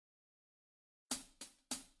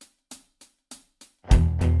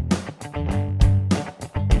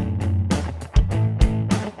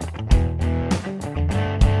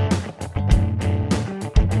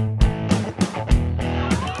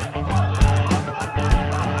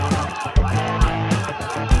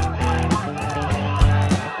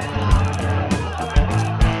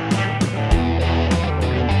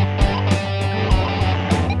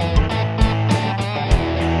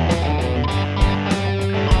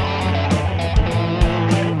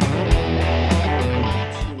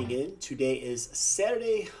Today is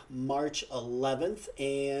Saturday, March 11th,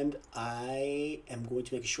 and I am going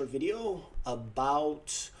to make a short video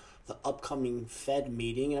about the upcoming Fed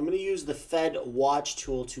meeting. I'm going to use the Fed Watch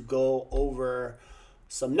tool to go over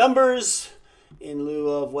some numbers in lieu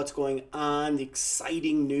of what's going on, the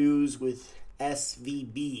exciting news with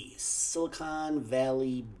SVB, Silicon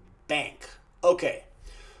Valley Bank. Okay,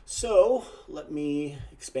 so let me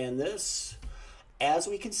expand this. As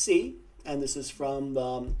we can see, and this is from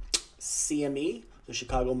the CME, the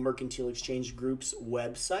Chicago Mercantile Exchange Group's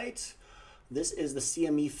website. This is the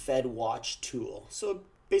CME Fed Watch tool. So it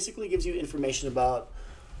basically gives you information about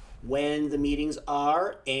when the meetings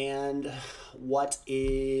are and what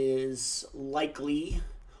is likely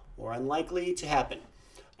or unlikely to happen.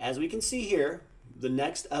 As we can see here, the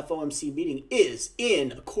next FOMC meeting is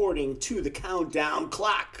in according to the countdown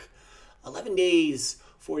clock. 11 days,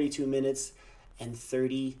 42 minutes, and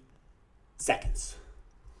 30 seconds.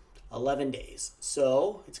 11 days.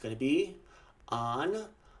 So it's going to be on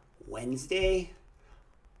Wednesday,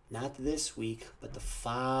 not this week, but the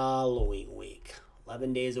following week.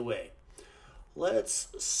 11 days away. Let's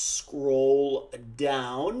scroll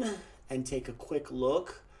down and take a quick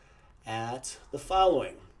look at the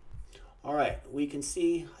following. All right, we can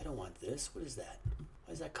see, I don't want this. What is that?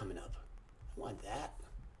 Why is that coming up? I want that.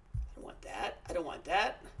 I don't want that. I don't want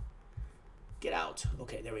that. Get out.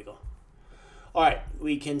 Okay, there we go. All right,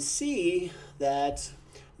 we can see that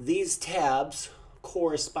these tabs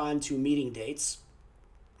correspond to meeting dates.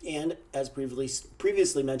 And as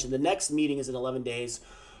previously mentioned, the next meeting is in 11 days,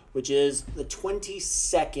 which is the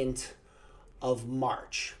 22nd of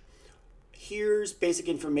March. Here's basic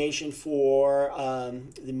information for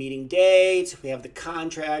the meeting date. We have the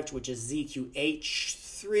contract, which is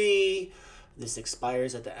ZQH3. This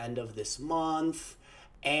expires at the end of this month.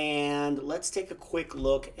 And let's take a quick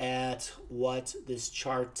look at what this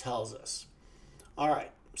chart tells us. All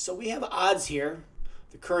right, so we have odds here.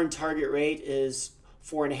 The current target rate is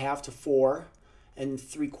 4.5 to 4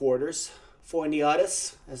 3/4. 4 in the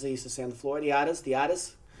odds, as they used to say on the floor, the odds.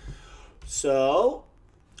 So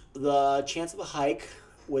the chance of a hike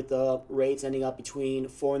with the rates ending up between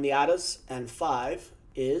 4 in the odds and 5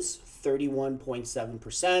 is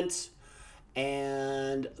 31.7%.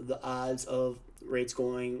 And the odds of rates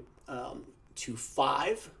going to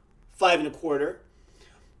 5.25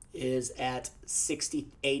 is at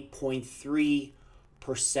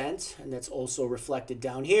 68.3%, and that's also reflected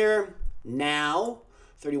down here. Now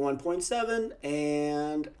 31.7,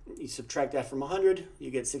 and you subtract that from 100, you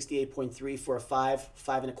get 68.3 for a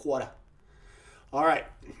 5.25. All right,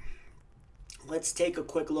 let's take a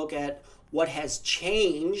quick look at what has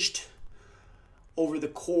changed over the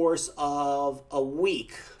course of a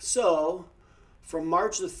week. So from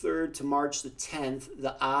March the 3rd to March the 10th,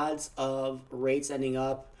 the odds of rates ending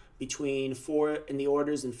up between 4 in the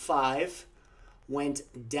orders and 5 went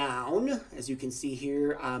down. As you can see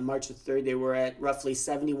here, on March the 3rd, they were at roughly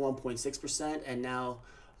 71.6%, and now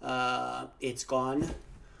it's gone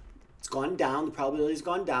down. The probability has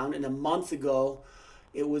gone down. And a month ago,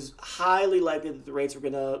 it was highly likely that the rates were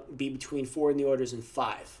going to be between 4 in the orders and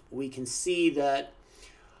 5. We can see that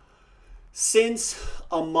since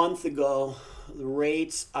a month ago, the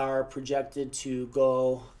rates are projected to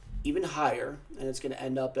go even higher, and it's going to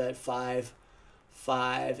end up at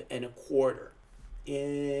 5.25.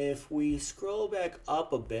 If we scroll back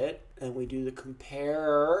up a bit and we do the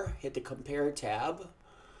compare, hit the compare tab,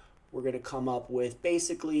 we're going to come up with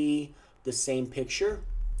basically the same picture.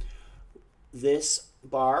 This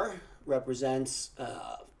bar represents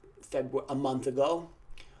a month ago,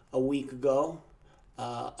 a week ago,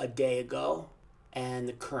 a day ago, and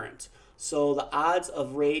the current. So the odds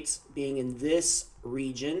of rates being in this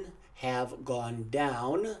region have gone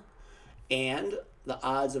down, and the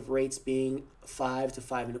odds of rates being 5 to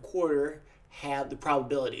 5.25 have the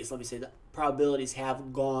probabilities. Let me say the probabilities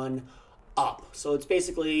have gone up. So it's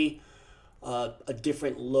basically a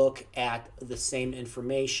different look at the same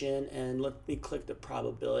information. And let me click the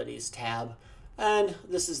probabilities tab. And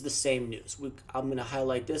this is the same news. I'm going to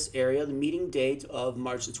highlight this area, the meeting date of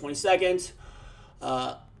March the 22nd.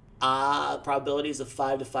 Probabilities of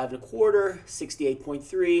 5 to 5.25,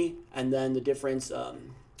 68.3, and then the difference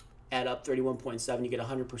add up 31.7, you get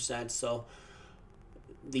 100%. So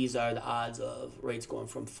these are the odds of rates going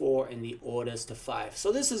from 4 in the orders to 5.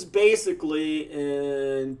 So this is basically,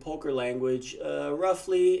 in poker language,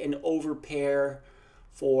 roughly an overpair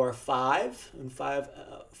for 5 and 5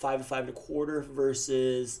 to 5.25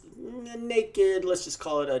 versus a naked, let's just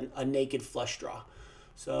call it a naked flush draw.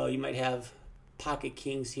 So you might have pocket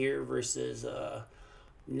kings here versus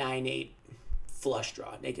 9-8 flush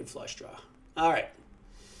draw, naked flush draw. All right.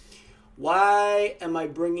 Why am I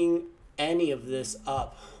bringing any of this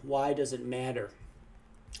up? Why does it matter?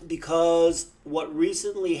 Because what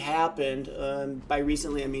recently happened, by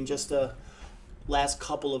recently I mean just the last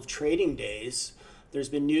couple of trading days, there's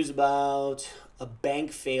been news about a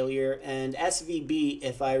bank failure, and SVB,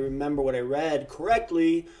 if I remember what I read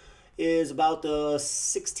correctly, is about the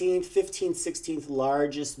 16th, 15th, 16th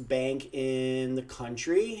largest bank in the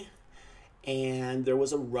country, and there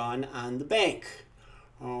was a run on the bank.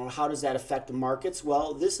 How does that affect the markets?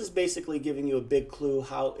 Well, this is basically giving you a big clue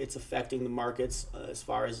how it's affecting the markets as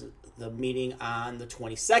far as the meeting on the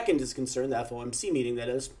 22nd is concerned, the FOMC meeting that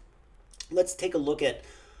is. Let's take a look at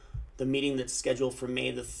the meeting that's scheduled for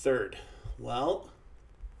May the 3rd. Well,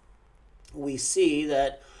 we see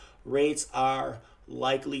that rates are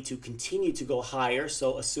likely to continue to go higher.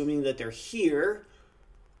 So assuming that they're here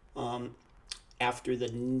after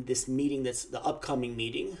this meeting, that's the upcoming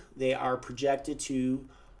meeting, they are projected to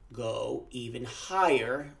go even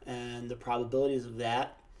higher. And the probabilities of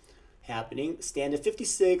that happening stand at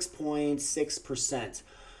 56.6%.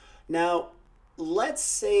 Now, let's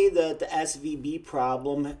say that the SVB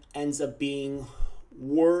problem ends up being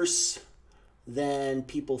worse than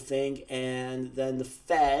people think, and then the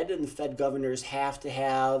Fed and the Fed governors have to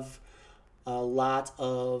have a lot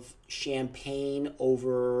of champagne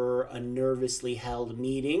over a nervously held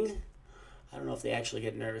meeting. I don't know if they actually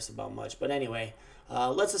get nervous about much, but anyway,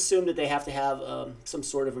 let's assume that they have to have some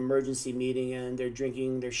sort of emergency meeting, and they're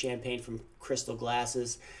drinking their champagne from crystal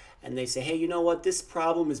glasses, and they say, hey, you know what, this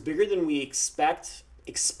problem is bigger than we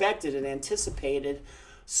expected and anticipated,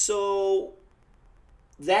 so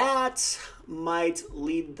that might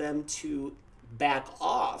lead them to back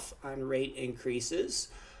off on rate increases.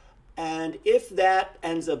 And if that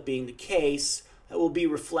ends up being the case, that will be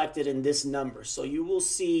reflected in this number. So you will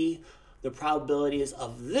see the probabilities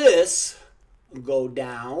of this go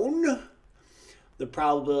down. The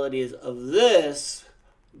probabilities of this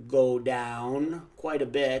go down quite a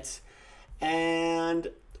bit. And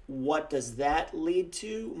what does that lead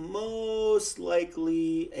to? Most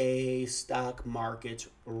likely a stock market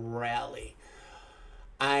rally.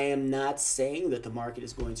 I am not saying that the market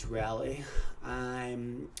is going to rally.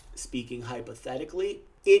 I'm speaking hypothetically.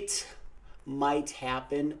 It might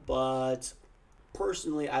happen, but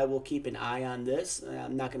personally, I will keep an eye on this.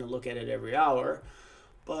 I'm not going to look at it every hour,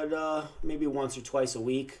 but maybe once or twice a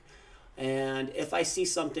week. And if I see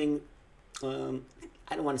something, I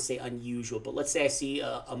don't want to say unusual, but let's say I see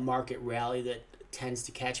a market rally that tends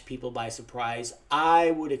to catch people by surprise,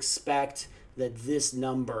 I would expect that this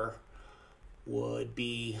number would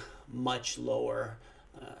be much lower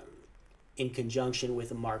in conjunction with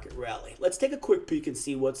a market rally. Let's take a quick peek and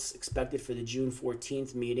see what's expected for the June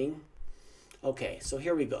 14th meeting. Okay, so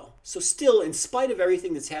here we go. So still, in spite of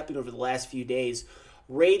everything that's happened over the last few days,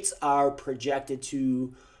 rates are projected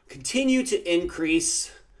to continue to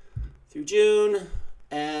increase through June.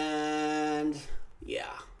 And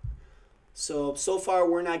yeah, so far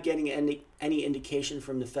we're not getting any indication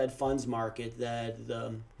from the Fed funds market that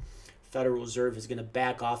the Federal Reserve is going to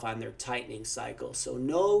back off on their tightening cycle. So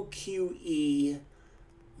no QE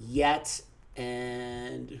yet,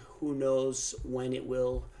 and who knows when it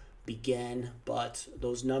will begin. But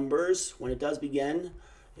those numbers, when it does begin,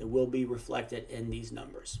 it will be reflected in these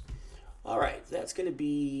numbers. All right, that's going to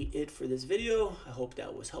be it for this video. I hope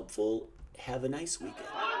that was helpful. Have a nice weekend.